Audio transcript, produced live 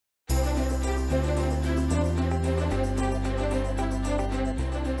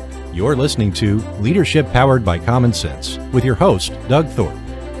You're listening to Leadership Powered by Common Sense with your host, Doug Thorpe.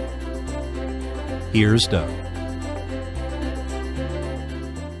 Here's Doug.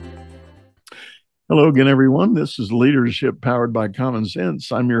 Hello again, everyone. This is Leadership Powered by Common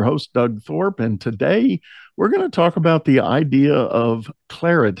Sense. I'm your host, Doug Thorpe, and today we're going to talk about the idea of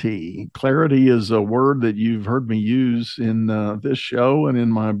clarity. Clarity is a word that you've heard me use in this show and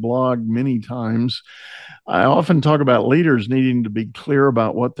in my blog many times. I often talk about leaders needing to be clear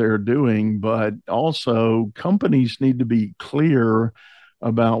about what they're doing, but also companies need to be clear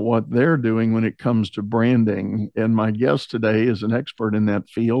about what they're doing when it comes to branding. And my guest today is an expert in that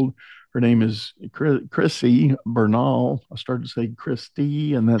field. Her name is Chrissy Bernal. I started to say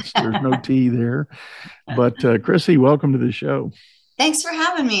Christy, and there's no T there. But Chrissy, welcome to the show. Thanks for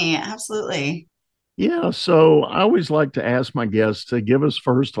having me. Absolutely. Yeah, so I always like to ask my guests to give us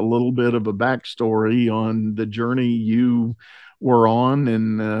first a little bit of a backstory on the journey you were on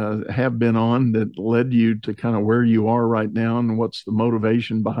and have been on that led you to kind of where you are right now, and what's the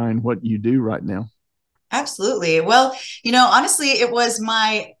motivation behind what you do right now. Absolutely. Well, honestly, it was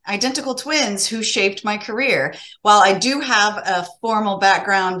my identical twins who shaped my career. While I do have a formal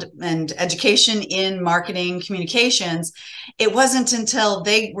background and education in marketing communications, it wasn't until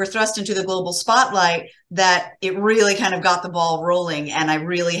they were thrust into the global spotlight that it really kind of got the ball rolling, and I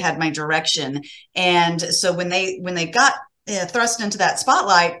really had my direction. And so when they got thrust into that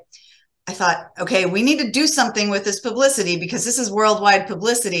spotlight, I thought, okay, we need to do something with this publicity because this is worldwide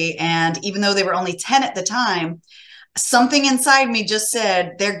publicity. And even though they were only 10 at the time, something inside me just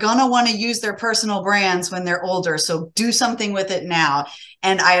said, they're going to want to use their personal brands when they're older. So do something with it now.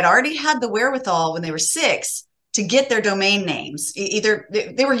 And I had already had the wherewithal when they were 6 to get their domain names. Either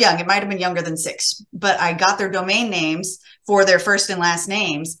they were young, it might've been younger than 6, but I got their domain names for their first and last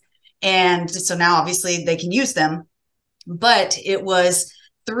names. And so now obviously they can use them, but it was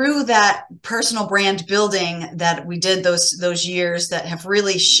through that personal brand building that we did those years that have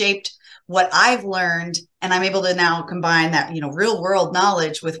really shaped what I've learned. And I'm able to now combine that, real world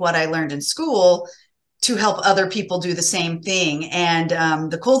knowledge with what I learned in school to help other people do the same thing. And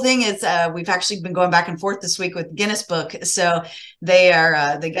the cool thing is we've actually been going back and forth this week with Guinness Book. So they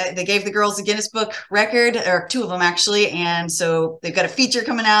gave the girls a Guinness Book record, or 2 of them actually. And so they've got a feature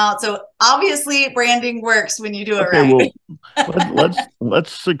coming out. So obviously branding works when you do it right. Well,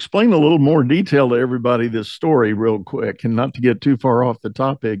 let's explain a little more detail to everybody this story real quick, and not to get too far off the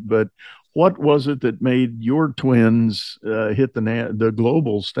topic, but what was it that made your twins hit the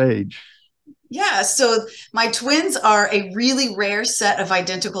global stage? Yeah, so my twins are a really rare set of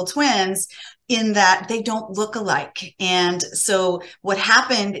identical twins in that they don't look alike. And so what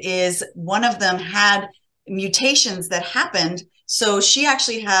happened is one of them had mutations that happened. So she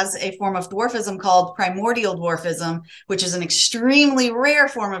actually has a form of dwarfism called primordial dwarfism, which is an extremely rare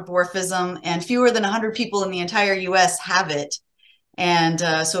form of dwarfism, and fewer than 100 people in the entire US have it. And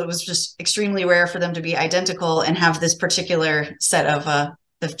so it was just extremely rare for them to be identical and have this particular set of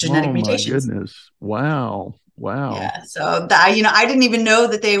genetic mutations. My goodness. Wow. Yeah. So I didn't even know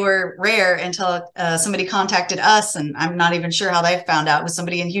that they were rare until somebody contacted us, and I'm not even sure how they found out. It was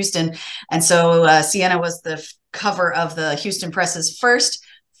somebody in Houston. And so Sienna was the cover of the Houston Press's first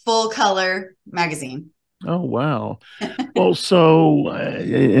full color magazine. Oh, wow. Well, so,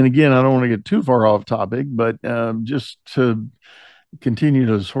 and again, I don't want to get too far off topic, but just to continue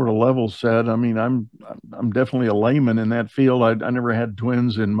to sort of level set. I mean, I'm definitely a layman in that field. I never had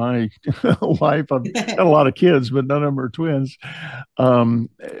twins in my life. I've had a lot of kids, but none of them are twins.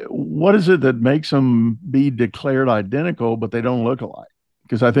 What is it that makes them be declared identical, but they don't look alike?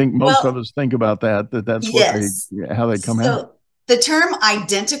 Because I think most of us think about that's yes. how they come out. The term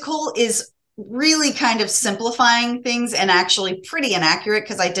identical is really kind of simplifying things and actually pretty inaccurate,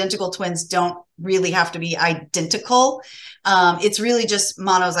 because identical twins don't really have to be identical. It's really just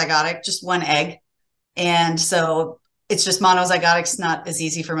monozygotic, just one egg. And so it's just monozygotic. It's not as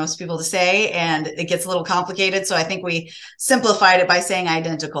easy for most people to say, and it gets a little complicated. So I think we simplified it by saying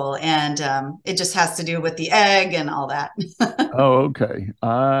identical, and it just has to do with the egg and all that. Oh, okay.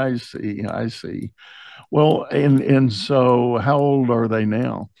 I see. Well, and so how old are they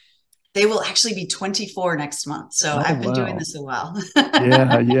now? They will actually be 24 next month. So I've been doing this a while.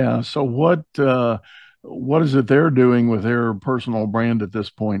 Yeah. So what is it they're doing with their personal brand at this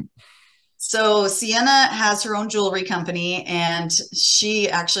point? So Sienna has her own jewelry company, and she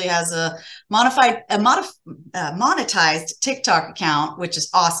actually has a monetized TikTok account, which is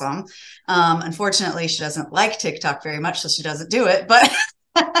awesome. Unfortunately, she doesn't like TikTok very much, so she doesn't do it. But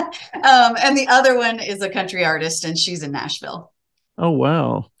and the other one is a country artist, and she's in Nashville. Oh,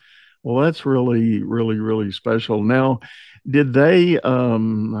 wow. Well, that's really, really, really special. Now, did they,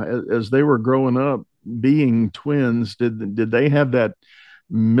 as they were growing up, being twins, did they have that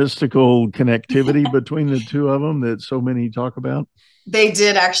mystical connectivity between the two of them that so many talk about? They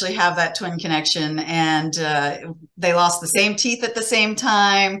did actually have that twin connection, and they lost the same teeth at the same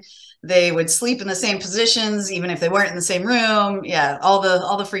time. They would sleep in the same positions, even if they weren't in the same room. Yeah, all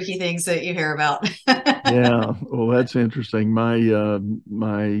the freaky things that you hear about. Yeah, well, that's interesting.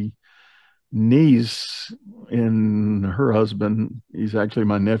 My niece and her husband, he's actually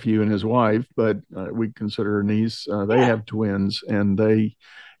my nephew and his wife, but we consider her niece. They Yeah. have twins, and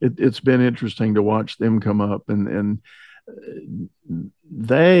it's been interesting to watch them come up, and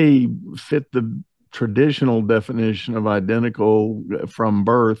they fit the traditional definition of identical from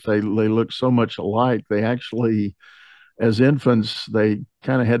birth. They look so much alike. They actually, as infants, they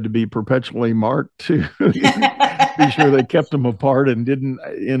kind of had to be perpetually marked to be sure they kept them apart and didn't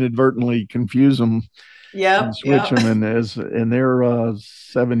inadvertently confuse them and Yep, switch yep. them. And they're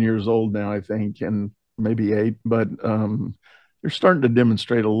 7 years old now, I think, and maybe 8, but they're starting to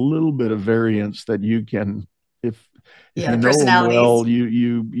demonstrate a little bit of variance that you can, if Yeah, you the know them personalities. well,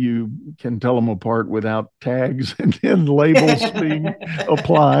 you can tell them apart without tags and then labels being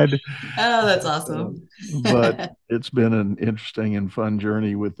applied. Oh, that's Uh, awesome. but it's been an interesting and fun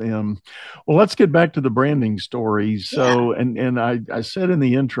journey with them. Well, let's get back to the branding story. Yeah. So, and I said in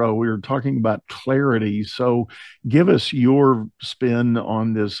the intro, we were talking about clarity. So, give us your spin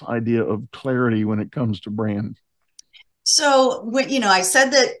on this idea of clarity when it comes to brand. So when I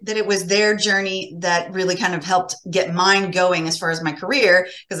said that it was their journey that really kind of helped get mine going as far as my career,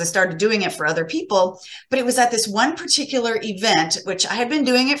 because I started doing it for other people. But it was at this one particular event, which I had been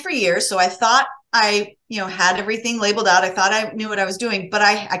doing it for years. So I thought I, had everything labeled out. I thought I knew what I was doing, but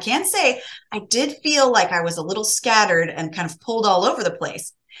I can say I did feel like I was a little scattered and kind of pulled all over the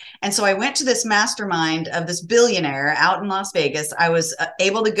place. And so I went to this mastermind of this billionaire out in Las Vegas. I was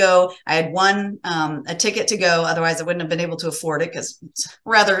able to go. I had won a ticket to go. Otherwise, I wouldn't have been able to afford it because it's a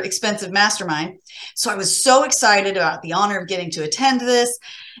rather expensive mastermind. So I was so excited about the honor of getting to attend this.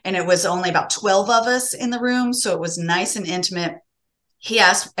 And it was only about 12 of us in the room. So it was nice and intimate. He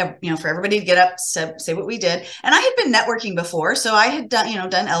asked, for everybody to get up, say what we did. And I had been networking before. So I had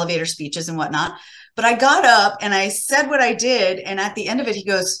done elevator speeches and whatnot. But I got up and I said what I did. And at the end of it, he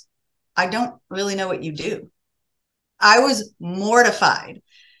goes, I don't really know what you do. I was mortified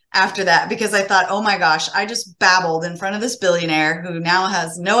after that because I thought, oh my gosh, I just babbled in front of this billionaire who now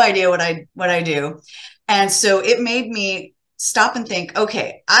has no idea what I do. And so it made me stop and think,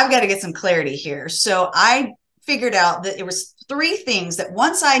 okay, I've got to get some clarity here. So I figured out that it was 3 things that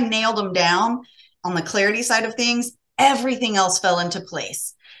once I nailed them down on the clarity side of things, everything else fell into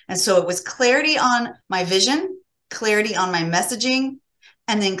place. And so it was clarity on my vision, clarity on my messaging,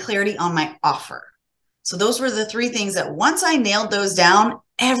 and then clarity on my offer. So those were the 3 things that once I nailed those down,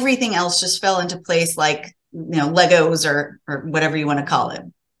 everything else just fell into place like, Legos or whatever you want to call it.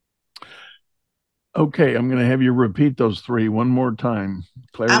 Okay, I'm going to have you repeat those 3 one more time.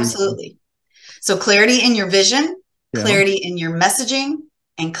 Clarity. Absolutely. So clarity in your vision, Yeah. clarity in your messaging,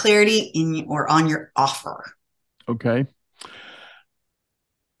 and clarity on your offer. Okay.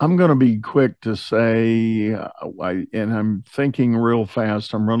 I'm going to be quick to say, and I'm thinking real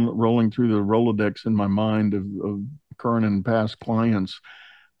fast. I'm rolling through the Rolodex in my mind of current and past clients.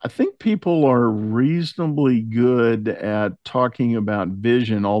 I think people are reasonably good at talking about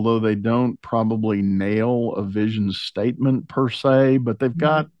vision, although they don't probably nail a vision statement per se, but they've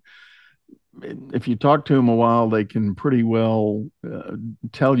got, if you talk to them a while, they can pretty well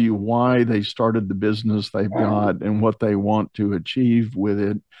tell you why they started the business they've got and what they want to achieve with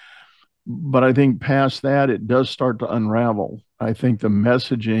it. But I think past that, it does start to unravel. I think the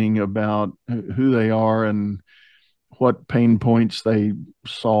messaging about who they are and what pain points they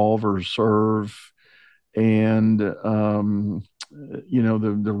solve or serve, and the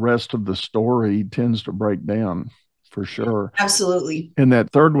rest of the story tends to break down for sure. Absolutely. And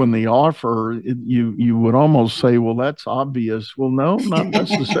that third one, the offer, you would almost say, well, that's obvious. Well, no, not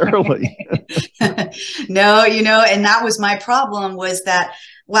necessarily. No, and that was my problem, was that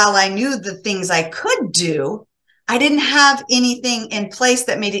while I knew the things I could do, I didn't have anything in place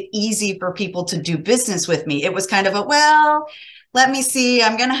that made it easy for people to do business with me. It was kind of let me see,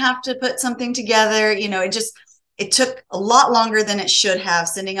 I'm going to have to put something together. It took a lot longer than it should have,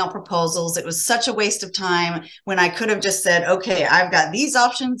 sending out proposals. It was such a waste of time when I could have just said, okay, I've got these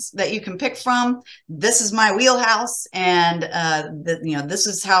options that you can pick from. This is my wheelhouse. And, this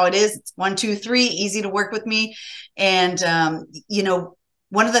is how it is. It's 1, 2, 3, easy to work with me. And,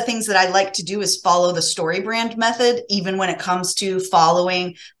 one of the things that I like to do is follow the story brand method, even when it comes to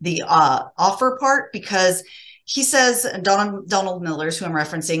following the offer part, because he says, Donald Miller's, who I'm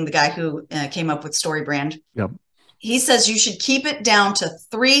referencing, the guy who came up with story brand. Yep. He says you should keep it down to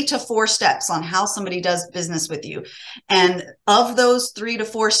 3 to 4 steps on how somebody does business with you. And of those 3 to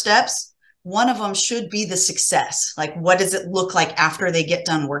 4 steps, one of them should be the success. Like, what does it look like after they get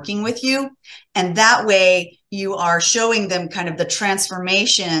done working with you? And that way you are showing them kind of the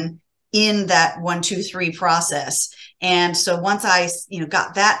transformation in that 1, 2, 3 process. And so once I,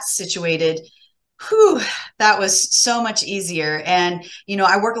 got that situated, that was so much easier. And,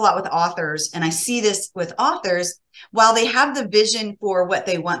 I work a lot with authors, and I see this with authors. While they have the vision for what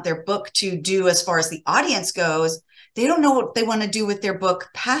they want their book to do as far as the audience goes, they don't know what they want to do with their book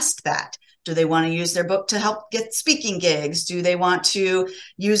past that. Do they want to use their book to help get speaking gigs? Do they want to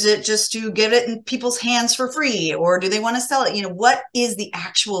use it just to get it in people's hands for free? Or do they want to sell it? What is the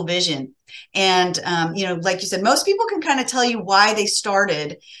actual vision? And, like you said, most people can kind of tell you why they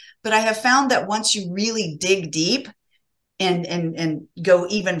started. But I have found that once you really dig deep and go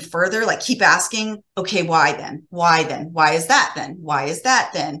even further, like keep asking, okay, why then? Why then? Why is that then? Why is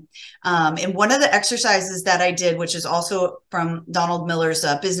that then? And one of the exercises that I did, which is also from Donald Miller's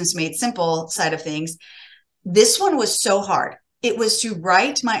Business Made Simple side of things, this one was so hard. It was to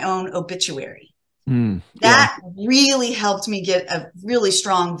write my own obituary. That really helped me get a really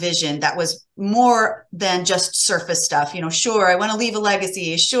strong vision that was more than just surface stuff. Sure, I want to leave a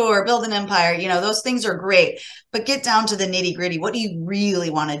legacy. Sure, build an empire. Those things are great, but get down to the nitty gritty. What do you really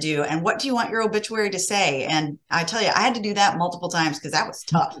want to do? And what do you want your obituary to say? And I tell you, I had to do that multiple times because that was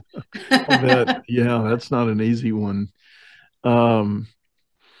tough. Yeah, that's not an easy one.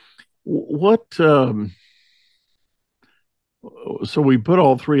 So we put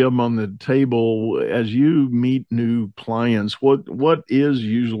all 3 of them on the table. As you meet new clients, what is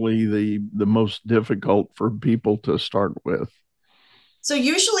usually the most difficult for people to start with? So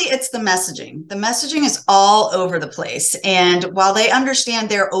usually it's the messaging. The messaging is all over the place. And while they understand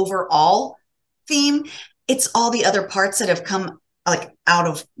their overall theme, it's all the other parts that have come like out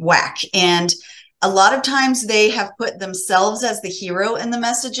of whack. And a lot of times they have put themselves as the hero in the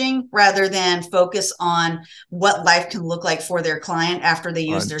messaging rather than focus on what life can look like for their client after they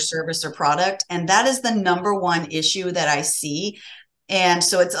use their service or product. And that is the number one issue that I see. And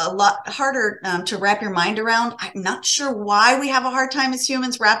so it's a lot harder to wrap your mind around. I'm not sure why we have a hard time as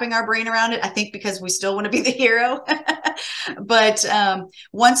humans wrapping our brain around it. I think because we still want to be the hero. But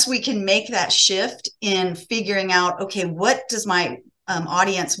once we can make that shift in figuring out, okay, what does my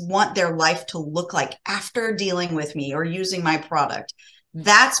audience want their life to look like after dealing with me or using my product?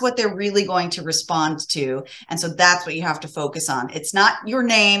 That's what they're really going to respond to. And so that's what you have to focus on. It's not your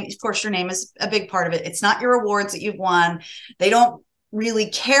name. Of course, your name is a big part of it. It's not your awards that you've won. They don't really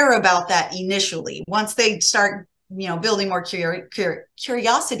care about that initially. Once they start, building more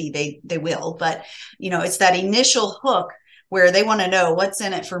curiosity, they will. But, it's that initial hook where they want to know what's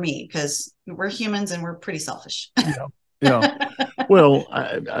in it for me, because we're humans and we're pretty selfish. Yeah. Well,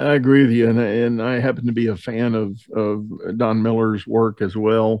 I agree with you. And I happen to be a fan of Don Miller's work as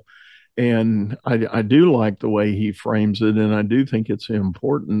well. And I do like the way he frames it. And I do think it's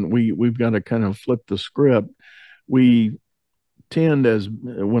important. We've got to kind of flip the script. We tend,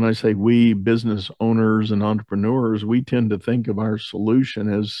 when I say we, business owners and entrepreneurs, we tend to think of our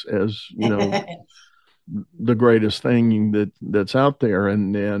solution as the greatest thing that's out there.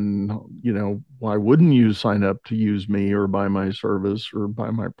 And why wouldn't you sign up to use me or buy my service or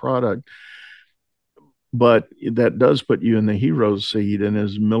buy my product? But that does put you in the hero's seat. And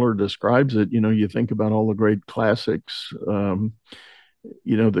as Miller describes it, you think about all the great classics.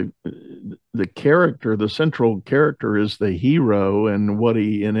 The character, the central character is the hero, and what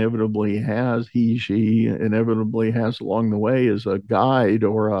he she inevitably has along the way is a guide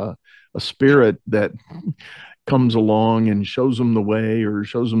or a spirit that comes along and shows them the way or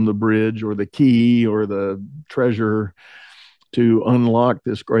shows them the bridge or the key or the treasure to unlock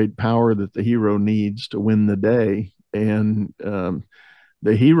this great power that the hero needs to win the day. And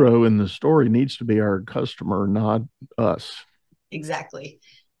the hero in the story needs to be our customer, not us. Exactly.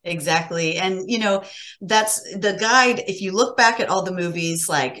 And, that's the guide. If you look back at all the movies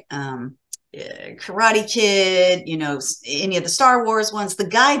like Karate Kid, any of the Star Wars ones, the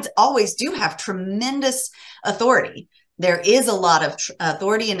guides always do have tremendous authority. There is a lot of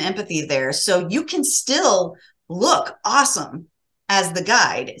authority and empathy there. So you can still look awesome as the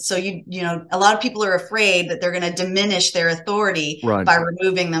guide. So a lot of people are afraid that they're going to diminish their authority by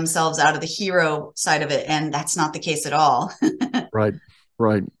removing themselves out of the hero side of it. And that's not the case at all. Right.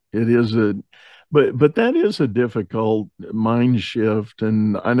 It is but that is a difficult mind shift.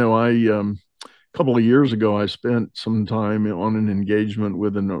 And I know a couple of years ago, I spent some time on an engagement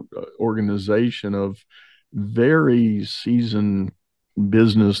with an organization of very seasoned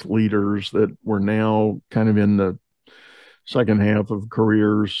business leaders that were now kind of in the second half of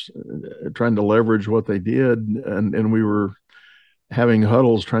careers, trying to leverage what they did. And we were having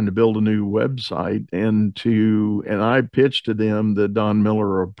huddles trying to build a new website, and I pitched to them the Don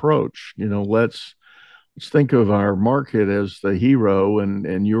Miller approach. Let's think of our market as the hero,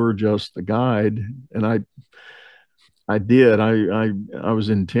 and you're just the guide. And I did. I was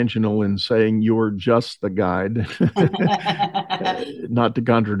intentional in saying you're just the guide, not to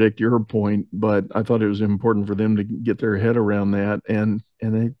contradict your point, but I thought it was important for them to get their head around that, and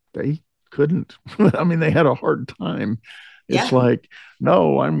they couldn't. I mean, they had a hard time. It's Yeah. like,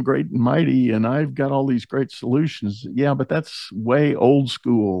 no, I'm great and mighty, and I've got all these great solutions. Yeah, but that's way old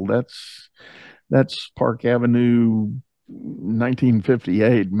school. That's Park Avenue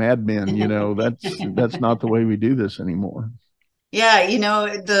 1958 Mad Men. That's not the way we do this anymore. Yeah,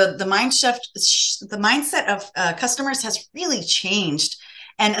 the mindset of customers has really changed,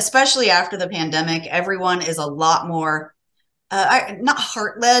 and especially after the pandemic, everyone is a lot more not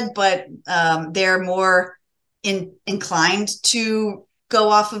heart led, but they're more inclined to go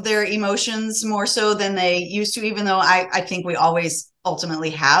off of their emotions more so than they used to. Even though I think we always ultimately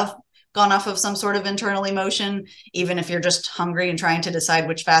have gone off of some sort of internal emotion, even if you're just hungry and trying to decide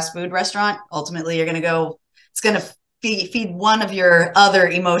which fast food restaurant, ultimately you're going to go, it's going to feed one of your other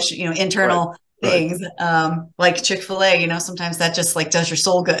emotion, internal things. Like Chick-fil-A, sometimes that just like does your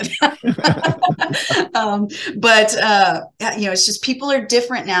soul good. But it's just people are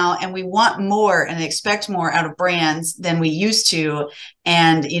different now, and we want more and expect more out of brands than we used to.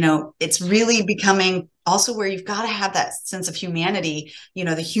 And, it's really becoming also where you've got to have that sense of humanity,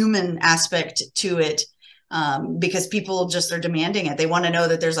 the human aspect to it. Because people just are demanding it. They want to know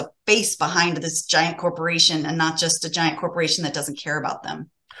that there's a face behind this giant corporation and not just a giant corporation that doesn't care about them.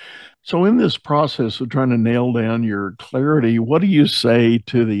 So, in this process of trying to nail down your clarity, what do you say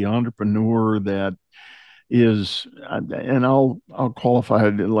to the entrepreneur that is, and I'll qualify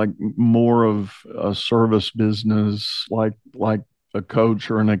it like more of a service business, like a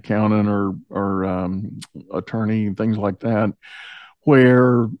coach or an accountant or attorney, things like that,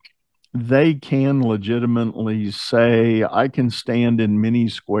 where they can legitimately say, I can stand in many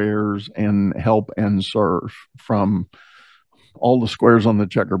squares and help and serve from all the squares on the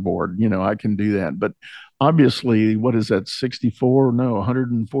checkerboard. I can do that. But obviously, what is that, 64? No,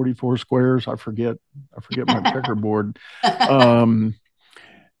 144 squares. I forget my checkerboard. That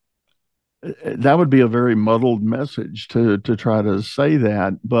would be a very muddled message to try to say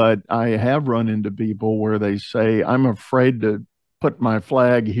that. But I have run into people where they say, I'm afraid to put my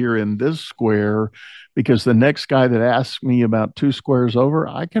flag here in this square because the next guy that asks me about 2 squares over,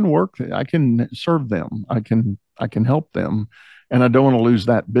 I can serve them. I can help them, and I don't want to lose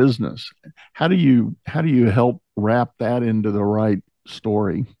that business. How do you help wrap that into the right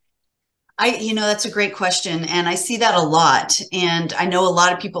story? That's a great question. And I see that a lot. And I know a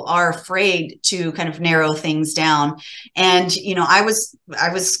lot of people are afraid to kind of narrow things down. And, I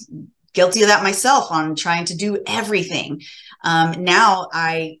was guilty of that myself on trying to do everything. Now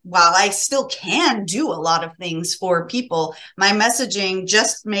while I still can do a lot of things for people, my messaging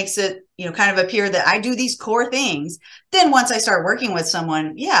just makes it, kind of appear that I do these core things. Then once I start working with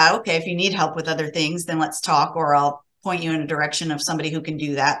someone, yeah, okay, if you need help with other things, then let's talk, or I'll point you in a direction of somebody who can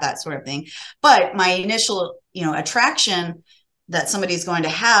do that sort of thing. But my initial, attraction that somebody's going to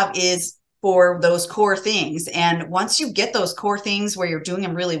have is for those core things. And once you get those core things where you're doing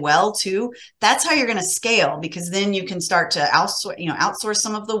them really well too, that's how you're going to scale, because then you can start to outsource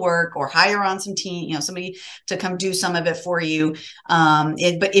some of the work or hire on some team, somebody to come do some of it for you.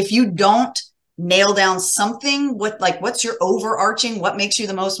 But if you don't nail down something, what's your overarching, what makes you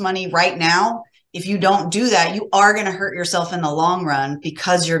the most money right now? If you don't do that, you are going to hurt yourself in the long run,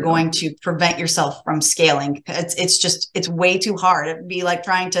 because you're going to prevent yourself from scaling. It's way too hard. It'd be like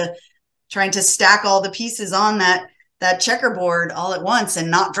trying to stack all the pieces on that checkerboard all at once and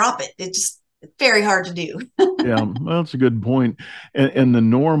not drop it. It's very hard to do. Yeah, well, that's a good point. And the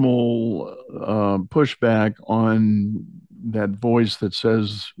normal pushback on that voice that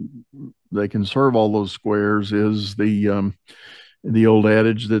says they can serve all those squares is the old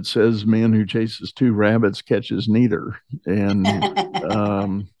adage that says, man who chases 2 rabbits catches neither. And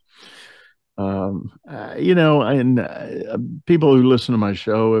people who listen to my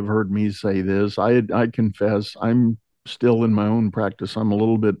show have heard me say this. I confess I'm still in my own practice. I'm a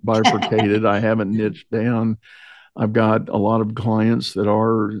little bit bifurcated. I haven't niched down. I've got a lot of clients that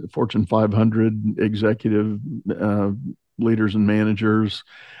are Fortune 500 executive leaders and managers,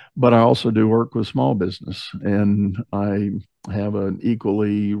 but I also do work with small business, and I have an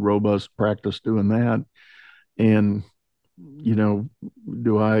equally robust practice doing that. And you know,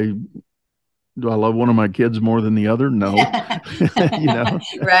 do I love one of my kids more than the other? No. You know.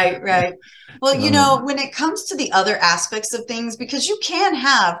 Right, right. Well, Um, when it comes to the other aspects of things, because you can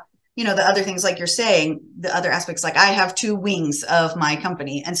have, the other things like you're saying, the other aspects, like I have two wings of my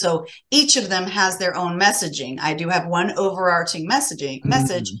company. And so each of them has their own messaging. I do have one overarching message,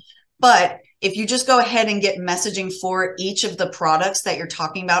 mm, but if you just go ahead and get messaging for each of the products that you're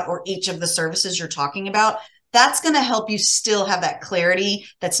talking about or each of the services you're talking about, that's going to help you still have that clarity.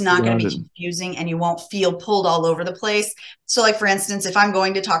 That's not going to got be it. confusing and you won't feel pulled all over the place. So like, for instance, if I'm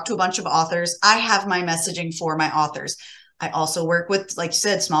going to talk to a bunch of authors, I have my messaging for my authors. I also work with, like you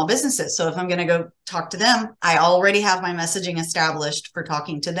said, small businesses. So if I'm going to go talk to them, I already have my messaging established for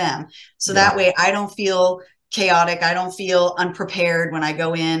talking to them. So Yeah. that way I don't feel chaotic. I don't feel unprepared when I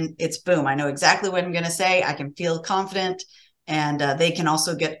go in. It's boom. I know exactly what I'm going to say. I can feel confident, and they can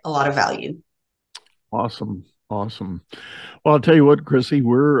also get a lot of value. Awesome. Awesome. Well, I'll tell you what, Chrissy,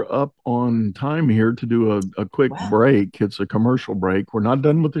 we're up on time here to do a quick Wow. break. It's a commercial break. We're not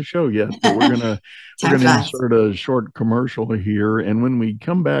done with the show yet, but we're gonna we're Time gonna flies. insert a short commercial here. And when we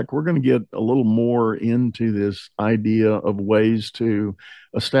come back, we're gonna get a little more into this idea of ways to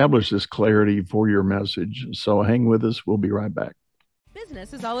establish this clarity for your message. So hang with us. We'll be right back.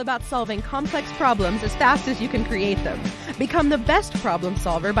 Business is all about solving complex problems as fast as you can create them. Become the best problem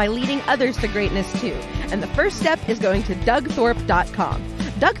solver by leading others to greatness too. And the first step is going to DougThorpe.com.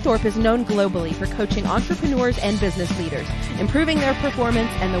 Doug Thorpe is known globally for coaching entrepreneurs and business leaders, improving their performance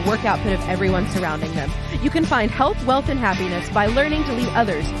and the work output of everyone surrounding them. You can find health, wealth, and happiness by learning to lead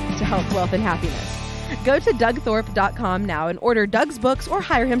others to health, wealth, and happiness. Go to DougThorpe.com now and order Doug's books or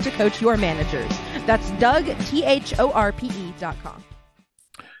hire him to coach your managers. That's DougThorpe.com.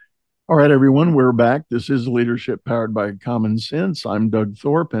 All right, everyone, we're back. This is Leadership Powered by Common Sense. I'm Doug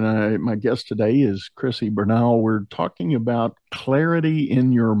Thorpe, and my guest today is Chrissy Bernal. We're talking about clarity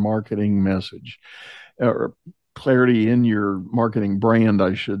in your marketing message, or clarity in your marketing brand,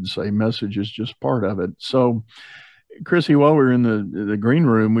 I should say. Message is just part of it. So, Chrissy, while we were in the green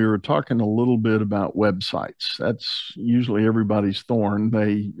room, we were talking a little bit about websites. That's usually everybody's thorn.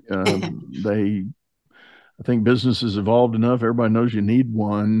 They I think business has evolved enough. Everybody knows you need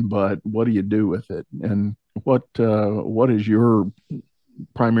one, but what do you do with it? And what is your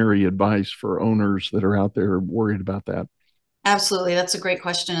primary advice for owners that are out there worried about that? Absolutely. That's a great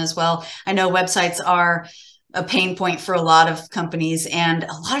question as well. I know websites are a pain point for a lot of companies, and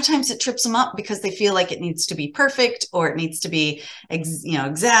a lot of times it trips them up because they feel like it needs to be perfect, or it needs to be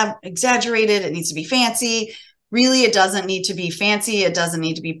exaggerated. It nedes to be fancy. Really, it doesn't need to be fancy. It doesn't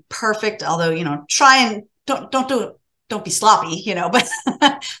need to be perfect. Although, try and don't be sloppy, but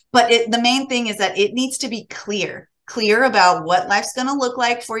the main thing is that it needs to be clear about what life's going to look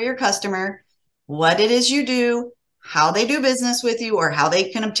like for your customer, what it is you do, how they do business with you, or how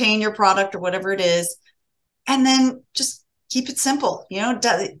they can obtain your product or whatever it is. And then just keep it simple.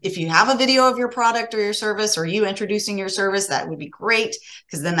 If you have a video of your product or your service, or you introducing your service, that would be great,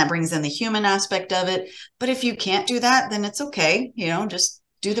 because then that brings in the human aspect of it. But if you can't do that, then it's okay. Just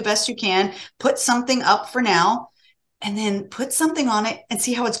do the best you can, put something up for now, and then put something on it and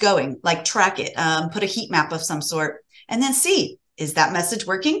see how it's going. Like track it, put a heat map of some sort, and then see, is that message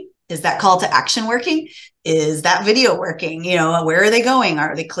working? Is that call to action working? Is that video working? Where are they going?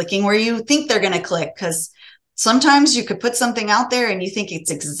 Are they clicking where you think they're going to click? Because sometimes you could put something out there and you think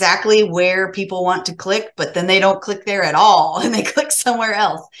it's exactly where people want to click, but then they don't click there at all and they click somewhere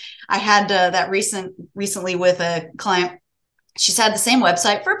else. I had that recently with a client. She's had the same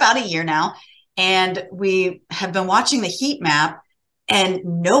website for about a year now, and we have been watching the heat map, and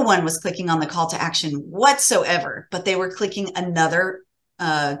no one was clicking on the call to action whatsoever, but they were clicking another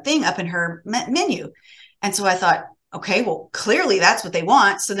thing up in her menu. And so I thought, okay, well, clearly that's what they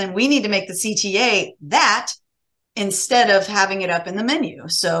want. So then we need to make the CTA that instead of having it up in the menu.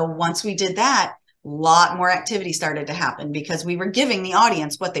 So once we did that, a lot more activity started to happen because we were giving the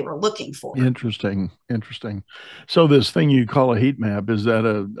audience what they were looking for. Interesting. So this thing you call a heat map, is that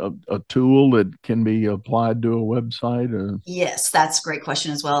a tool that can be applied to a website? Yes, that's a great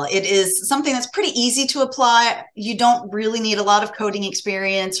question as well. It is something that's pretty easy to apply. You don't really need a lot of coding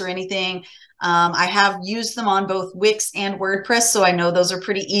experience or anything. I have used them on both Wix and WordPress, so I know those are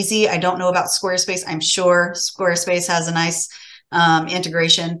pretty easy. I don't know about Squarespace. I'm sure Squarespace has a nice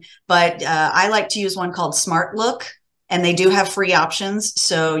integration, but I like to use one called SmartLook. And they do have free options,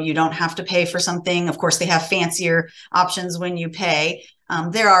 so you don't have to pay for something. Of course, they have fancier options when you pay.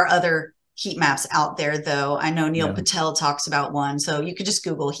 There are other heat maps out there, though. I know Neil Patel talks about one, so you could just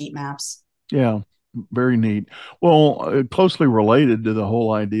Google heat maps. Yeah, very neat. Well, closely related to the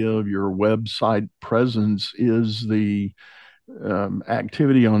whole idea of your website presence is the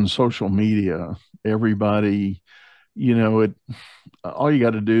activity on social media. Everybody, all you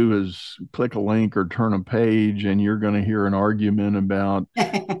got to do is click a link or turn a page, and you're going to hear an argument about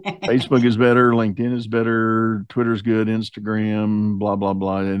Facebook is better, LinkedIn is better, Twitter's good, Instagram, blah, blah,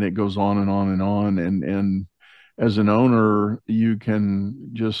 blah. And it goes on and on and on. And as an owner, you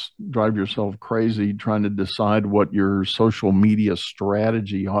can just drive yourself crazy trying to decide what your social media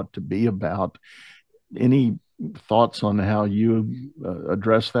strategy ought to be about. Any thoughts on how you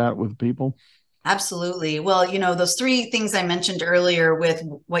address that with people? Absolutely. Well, those three things I mentioned earlier with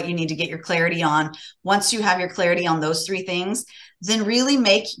what you need to get your clarity on, once you have your clarity on those three things, then really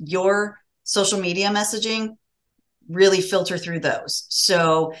make your social media messaging really filter through those.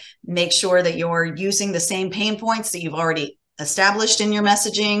 So make sure that you're using the same pain points that you've already established in your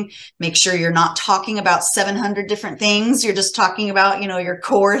messaging. Make sure you're not talking about 700 different things. You're just talking about, your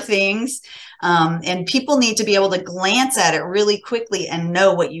core things. And people need to be able to glance at it really quickly and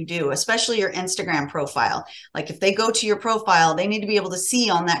know what you do, especially your Instagram profile. Like if they go to your profile, they need to be able to see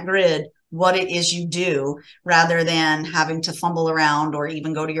on that grid what it is you do, rather than having to fumble around or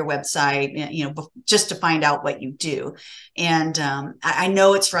even go to your website, just to find out what you do. And I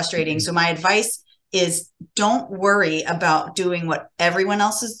know it's frustrating. So my advice is, don't worry about doing what everyone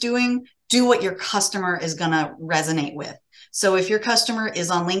else is doing. Do what your customer is going to resonate with. So if your customer is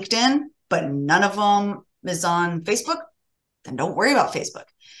on LinkedIn, but none of them is on Facebook, then don't worry about Facebook,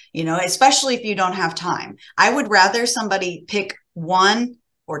 especially if you don't have time. I would rather somebody pick one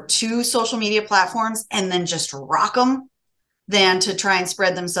or two social media platforms and then just rock them than to try and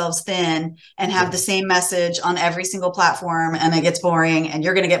spread themselves thin and have the same message on every single platform, and it gets boring and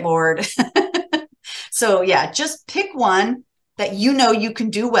you're going to get bored. So yeah, just pick one that you can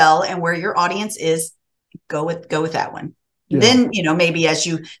do well, and where your audience is, go with that one. Yeah. Then, maybe as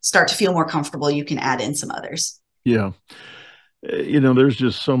you start to feel more comfortable, you can add in some others. Yeah. There's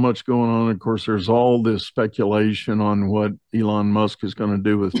just so much going on. Of course, there's all this speculation on what Elon Musk is going to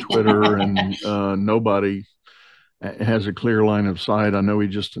do with Twitter, and nobody has a clear line of sight. I know he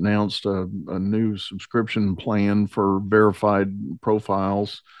just announced a new subscription plan for verified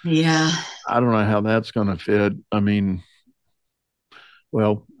profiles. Yeah. I don't know how that's going to fit. I mean,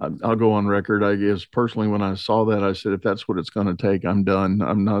 well, I'll go on record. I guess personally, when I saw that, I said, if that's what it's going to take, I'm done.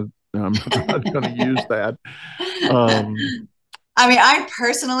 I'm not going to use that. I mean, I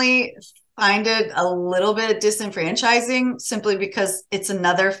personally find it a little bit disenfranchising, simply because it's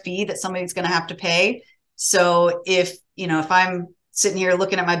another fee that somebody's going to have to pay. So if I'm sitting here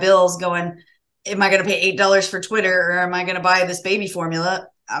looking at my bills going, am I going to pay $8 for Twitter, or am I going to buy this baby formula?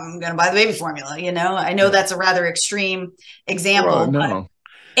 I'm going to buy the baby formula. I know that's a rather extreme example, but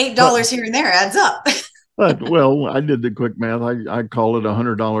 $8 here and there adds up. But, well, I did the quick math. I call it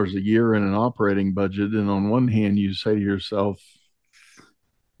 $100 a year in an operating budget. And on one hand, you say to yourself,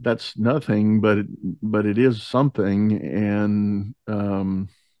 that's nothing, but it is something. And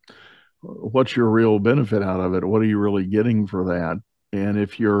what's your real benefit out of it? What are you really getting for that? And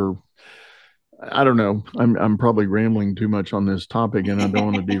if I don't know, I'm probably rambling too much on this topic, and I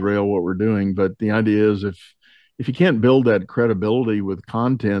don't want to derail what we're doing. But the idea is, if you can't build that credibility with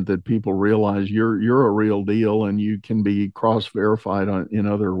content that people realize you're a real deal and you can be cross-verified in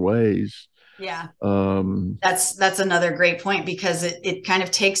other ways. Yeah. That's another great point, because it kind of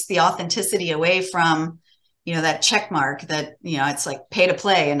takes the authenticity away from, that check mark that, it's like pay to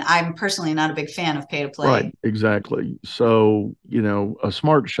play. And I'm personally not a big fan of pay to play. Right. Exactly. So, a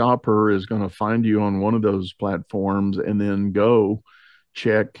smart shopper is going to find you on one of those platforms and then go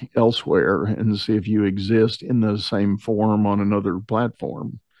check elsewhere and see if you exist in the same form on another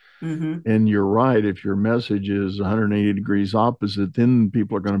platform. Mm-hmm. And you're right. If your message is 180 degrees opposite, then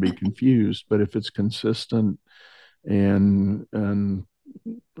people are going to be confused. But if it's consistent and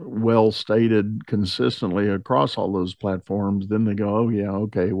well stated consistently across all those platforms, then they go, oh yeah,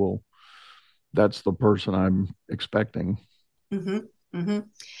 okay, well, that's the person I'm expecting. Mm-hmm. Mm-hmm.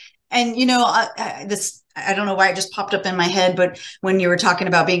 And, I don't know why it just popped up in my head, but when you were talking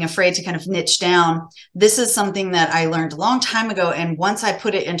about being afraid to kind of niche down, this is something that I learned a long time ago. And once I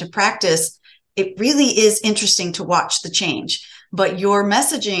put it into practice, it really is interesting to watch the change. But your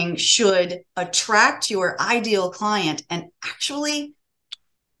messaging should attract your ideal client and actually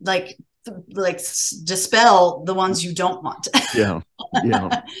dispel the ones you don't want. Yeah.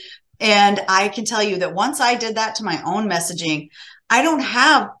 Yeah. And I can tell you that once I did that to my own messaging, I don't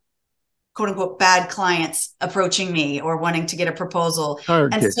have quote unquote bad clients approaching me or wanting to get a proposal. Tire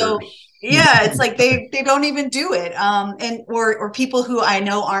And kickers. so, yeah, it's like they don't even do it. Or people who I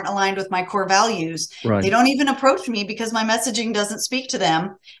know aren't aligned with my core values. Right. They don't even approach me because my messaging doesn't speak to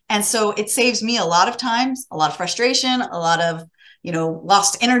them. And so it saves me a lot of times, a lot of frustration, a lot of,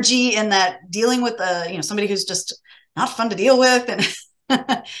 lost energy in that dealing with somebody who's just not fun to deal with. And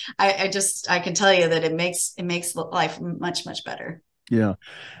I can tell you that it makes life much, much better. Yeah.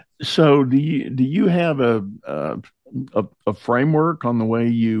 So do you have a framework on the way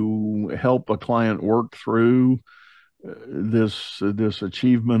you help a client work through this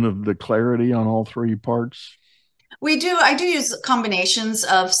achievement of the clarity on all three parts? We do. I do use combinations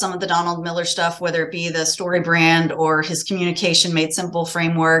of some of the Donald Miller stuff, whether it be the story brand or his communication made simple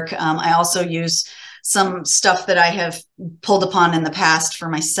framework. I also use some stuff that I have pulled upon in the past for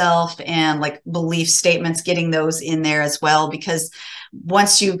myself, and like belief statements, getting those in there as well, because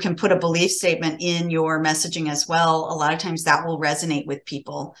once you can put a belief statement in your messaging as well, a lot of times that will resonate with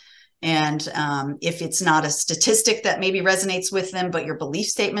people. And if it's not a statistic that maybe resonates with them, but your belief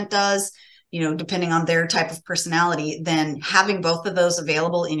statement does, depending on their type of personality, then having both of those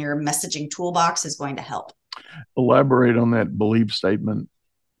available in your messaging toolbox is going to help. Elaborate on that belief statement.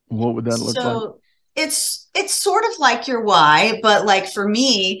 What would that look like? It's sort of like your why, but like for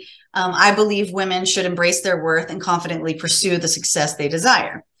me, I believe women should embrace their worth and confidently pursue the success they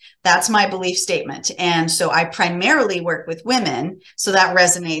desire. That's my belief statement. And so I primarily work with women. So that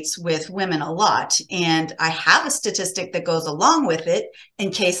resonates with women a lot. And I have a statistic that goes along with it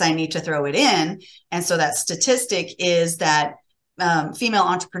in case I need to throw it in. And so that statistic is that female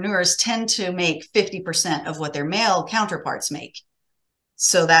entrepreneurs tend to make 50% of what their male counterparts make.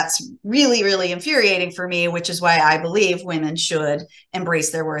 So that's really, really infuriating for me, which is why I believe women should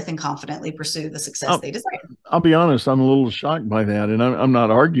embrace their worth and confidently pursue the success they desire. I'll be honest, I'm a little shocked by that. And I'm not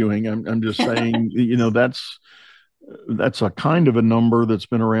arguing. I'm just saying, that's a kind of a number that's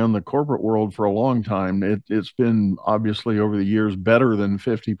been around the corporate world for a long time. It's been obviously over the years better than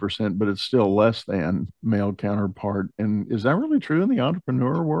 50%, but it's still less than male counterpart. And is that really true in the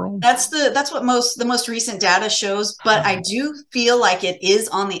entrepreneur world? That's what the most recent data shows, but I do feel like it is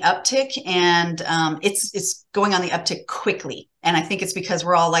on the uptick, and it's going on the uptick quickly. And I think it's because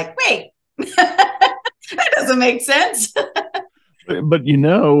we're all like, wait, that doesn't make sense. But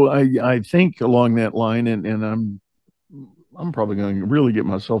I think along that line, and I'm probably going to really get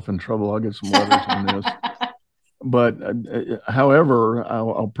myself in trouble. I'll get some letters on this. But however,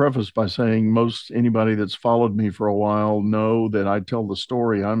 I'll preface by saying anybody that's followed me for a while know that I tell the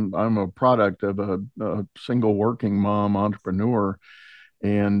story. I'm a product of a single working mom entrepreneur.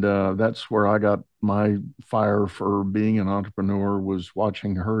 And that's where I got my fire for being an entrepreneur, was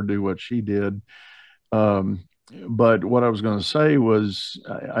watching her do what she did. But what I was going to say was,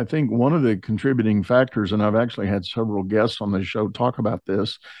 I think one of the contributing factors, and I've actually had several guests on the show talk about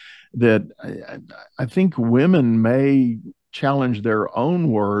this, that I think women may challenge their own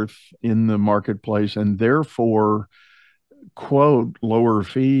worth in the marketplace and therefore quote lower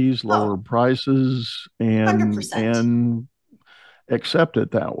fees, lower prices, and 100%. and accept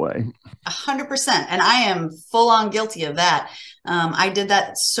it that way. 100%. And I am full on guilty of that. I did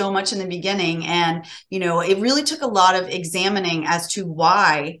that so much in the beginning. And, it really took a lot of examining as to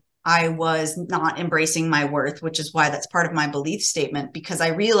why I was not embracing my worth, which is why that's part of my belief statement, because I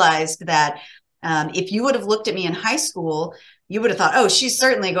realized that if you would have looked at me in high school, you would have thought, oh, she's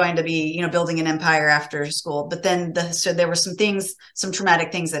certainly going to be, building an empire after school. But then so there were some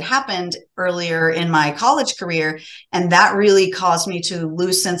traumatic things that happened earlier in my college career. And that really caused me to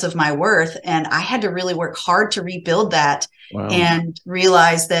lose sense of my worth. And I had to really work hard to rebuild that. Wow. And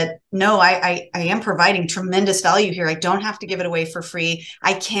realize that, no, I am providing tremendous value here. I don't have to give it away for free.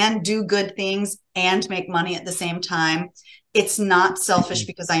 I can do good things and make money at the same time. It's not selfish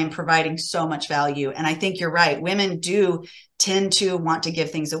because I am providing so much value. And I think you're right. Women do tend to want to give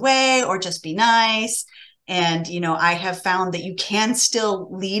things away or just be nice. And, I have found that you can still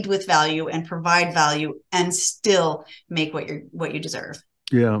lead with value and provide value and still make what you deserve.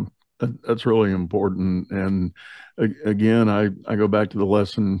 Yeah, that's really important. And again, I go back to the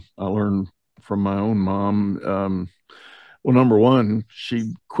lesson I learned from my own mom. Well, number one,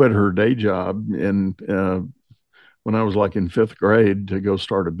 she quit her day job and when I was like in 5th grade to go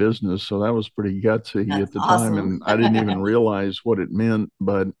start a business. So that was pretty gutsy at the time. And I didn't even realize what it meant,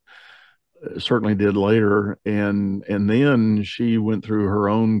 but certainly did later. And then she went through her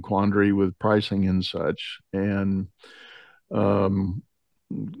own quandary with pricing and such. And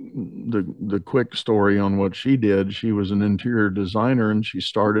the quick story on what she did. She was an interior designer, and she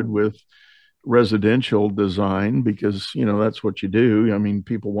started with residential design because, that's what you do. I mean,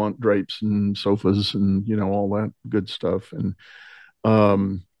 people want drapes and sofas and, all that good stuff. And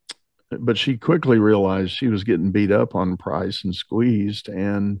um but she quickly realized she was getting beat up on price and squeezed,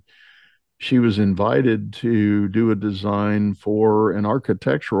 and she was invited to do a design for an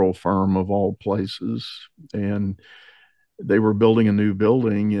architectural firm of all places. And they were building a new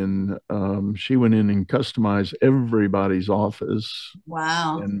building, and she went in and customized everybody's office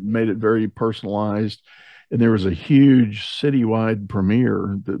Wow. and made it very personalized. And there was a huge citywide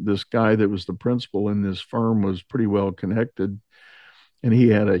premiere. This guy that was the principal in this firm was pretty well connected, and he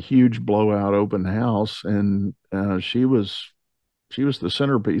had a huge blowout open house, and she was the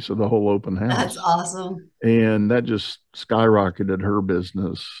centerpiece of the whole open That's house, awesome. and that just skyrocketed her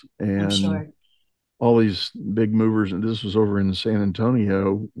business. I'm And sure. all these big movers, and this was over in San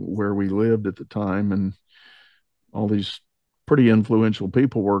Antonio where we lived at the time, and all these pretty influential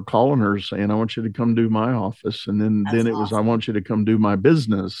people were calling her saying, I want you to come do my office. And then That's it was, I awesome. want you to come do my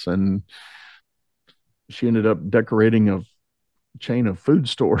business. And she ended up decorating a chain of food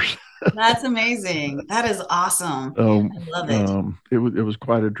stores. That's amazing. That is awesome. So I love it. it was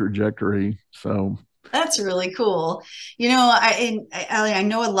quite a trajectory. So That's really cool. I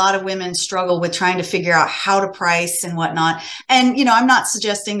know a lot of women struggle with trying to figure out how to price and whatnot. And, I'm not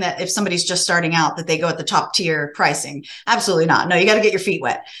suggesting that if somebody's just starting out that they go at the top tier pricing. Absolutely not. No, you got to get your feet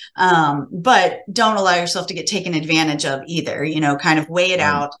wet. But don't allow yourself to get taken advantage of either, kind of weigh it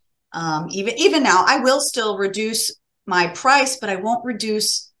right. out. Even now, I will still reduce my price, but I won't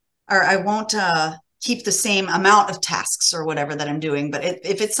reduce, or I won't keep the same amount of tasks or whatever that I'm doing. But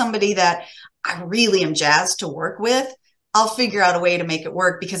if it's somebody that I really am jazzed to work with, I'll figure out a way to make it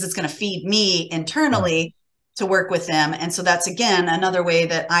work because it's going to feed me internally to work with them. And so that's, again, another way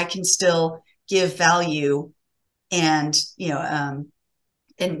that I can still give value and, and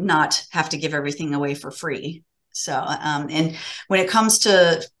not have to give everything away for free. So, and when it comes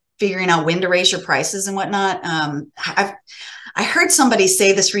to figuring out when to raise your prices and whatnot, I heard somebody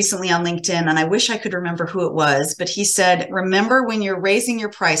say this recently on LinkedIn, and I wish I could remember who it was, but he said, remember when you're raising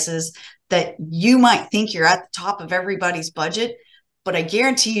your prices that you might think you're at the top of everybody's budget, but I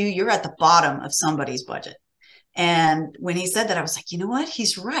guarantee you're at the bottom of somebody's budget. And when he said that, I was like, you know what?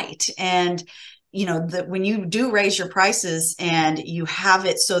 He's right. And, that when you do raise your prices and you have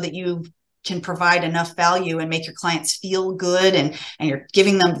it so that you can provide enough value and make your clients feel good, and you're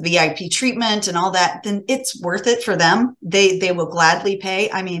giving them VIP treatment and all that, then it's worth it for them. They will gladly pay.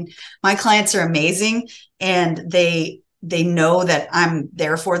 I mean, my clients are amazing, and they know that I'm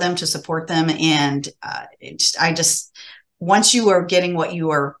there for them to support them. And once you are getting what you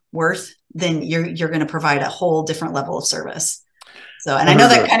are worth, then you're going to provide a whole different level of service. So, and I know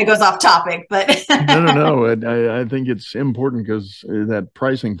that kind of goes off topic, but no. I think it's important because that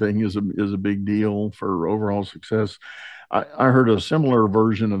pricing thing is a big deal for overall success. I heard a similar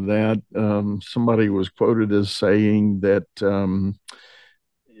version of that. Somebody was quoted as saying that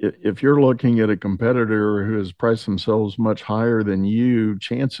if you're looking at a competitor who has priced themselves much higher than you,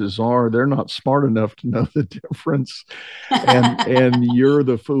 chances are they're not smart enough to know the difference, and you're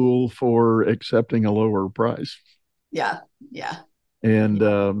the fool for accepting a lower price. Yeah. And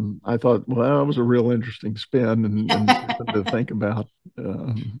I thought, well, that was a real interesting spin and to think about.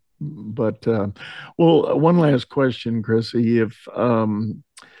 Well, one last question, Chrissy.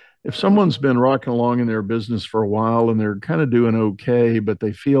 If someone's been rocking along in their business for a while and they're kind of doing okay, but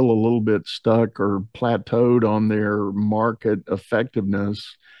they feel a little bit stuck or plateaued on their market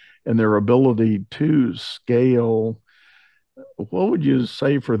effectiveness and their ability to scale, what would you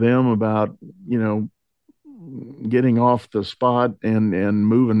say for them about, getting off the spot and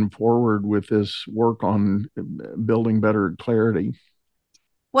moving forward with this work on building better clarity?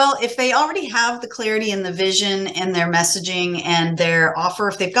 Well, if they already have the clarity and the vision and their messaging and their offer,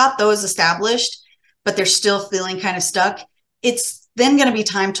 if they've got those established, but they're still feeling kind of stuck, it's then going to be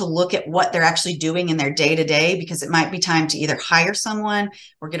time to look at what they're actually doing in their day to day, because it might be time to either hire someone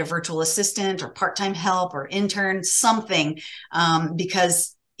or get a virtual assistant or part-time help or intern, something,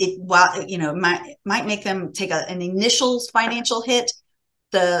 because it might make them take an initial financial hit.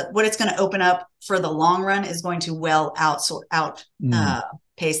 What it's going to open up for the long run is going to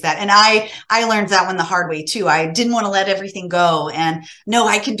pace that. And I learned that one the hard way too. I didn't want to let everything go and no,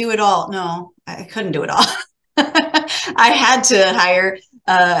 I can do it all. No, I couldn't do it all. I had to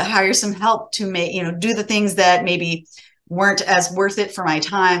hire some help to do the things that maybe weren't as worth it for my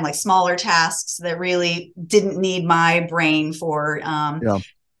time, like smaller tasks that really didn't need my brain for,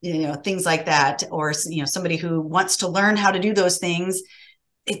 things like that. Or, somebody who wants to learn how to do those things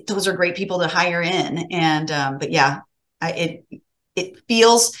those are great people to hire in. And, but yeah, it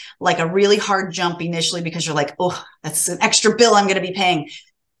feels like a really hard jump initially because you're like, oh, that's an extra bill I'm going to be paying.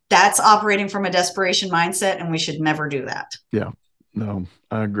 That's operating from a desperation mindset, and we should never do that. Yeah, no,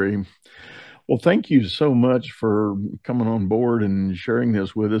 I agree. Well, thank you so much for coming on board and sharing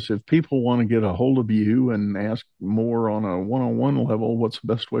this with us. If people want to get a hold of you and ask more on a one-on-one level, what's the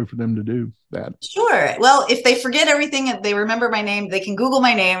best way for them to do that? Sure. Well, if they forget everything and they remember my name, they can Google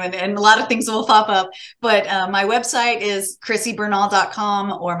my name and a lot of things will pop up. But my website is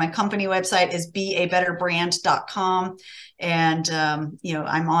chrissybernal.com, or my company website is beabetterbrand.com. And,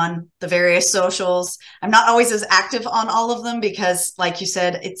 I'm on the various socials. I'm not always as active on all of them because, like you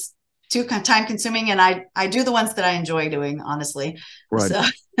said, it's too time consuming, and I do the ones that I enjoy doing, honestly. Right. So.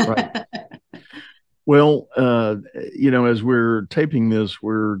 Right. Well, as we're taping this,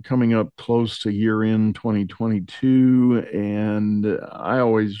 we're coming up close to year end 2022. And I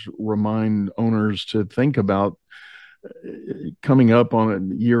always remind owners to think about coming up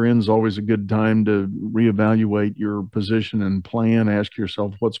on a year end is always a good time to reevaluate your position and plan. Ask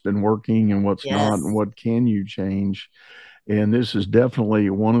yourself what's been working and what's not, and what can you change. And this is definitely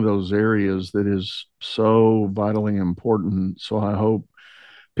one of those areas that is so vitally important. So I hope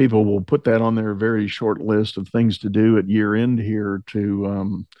people will put that on their very short list of things to do at year end here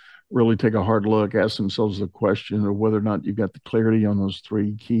to really take a hard look, ask themselves the question of whether or not you've got the clarity on those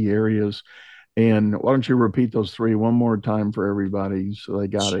three key areas. And why don't you repeat those three one more time for everybody so they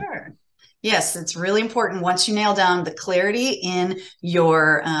got it? Sure. Yes, it's really important. Once you nail down the clarity in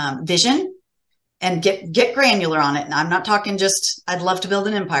your vision, and get granular on it. And I'm not talking just, I'd love to build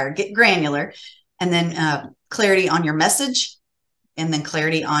an empire. Get granular. And then clarity on your message, and then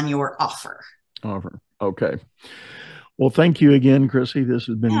clarity on your offer. Okay. Well, thank you again, Chrissy. This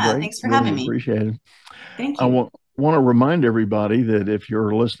has been great. Thanks for having me. Appreciate it. Thank you. I want to remind everybody that if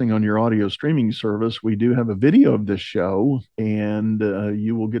you're listening on your audio streaming service, we do have a video of this show, and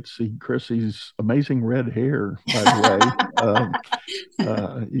you will get to see Chrissy's amazing red hair, by the way.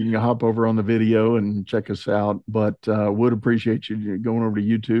 You can hop over on the video and check us out, but would appreciate you going over to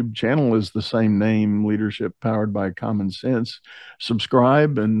YouTube. Channel is the same name, Leadership Powered by Common Sense.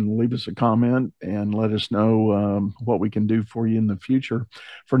 Subscribe and leave us a comment and let us know what we can do for you in the future.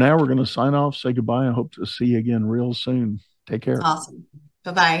 For now, we're going to sign off, say goodbye. I hope to see you again real soon. Take care. Awesome.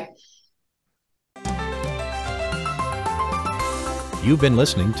 Bye-bye. You've been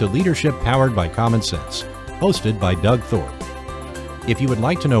listening to Leadership Powered by Common Sense, hosted by Doug Thorpe. If you would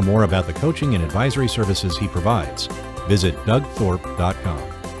like to know more about the coaching and advisory services he provides, visit dougthorpe.com.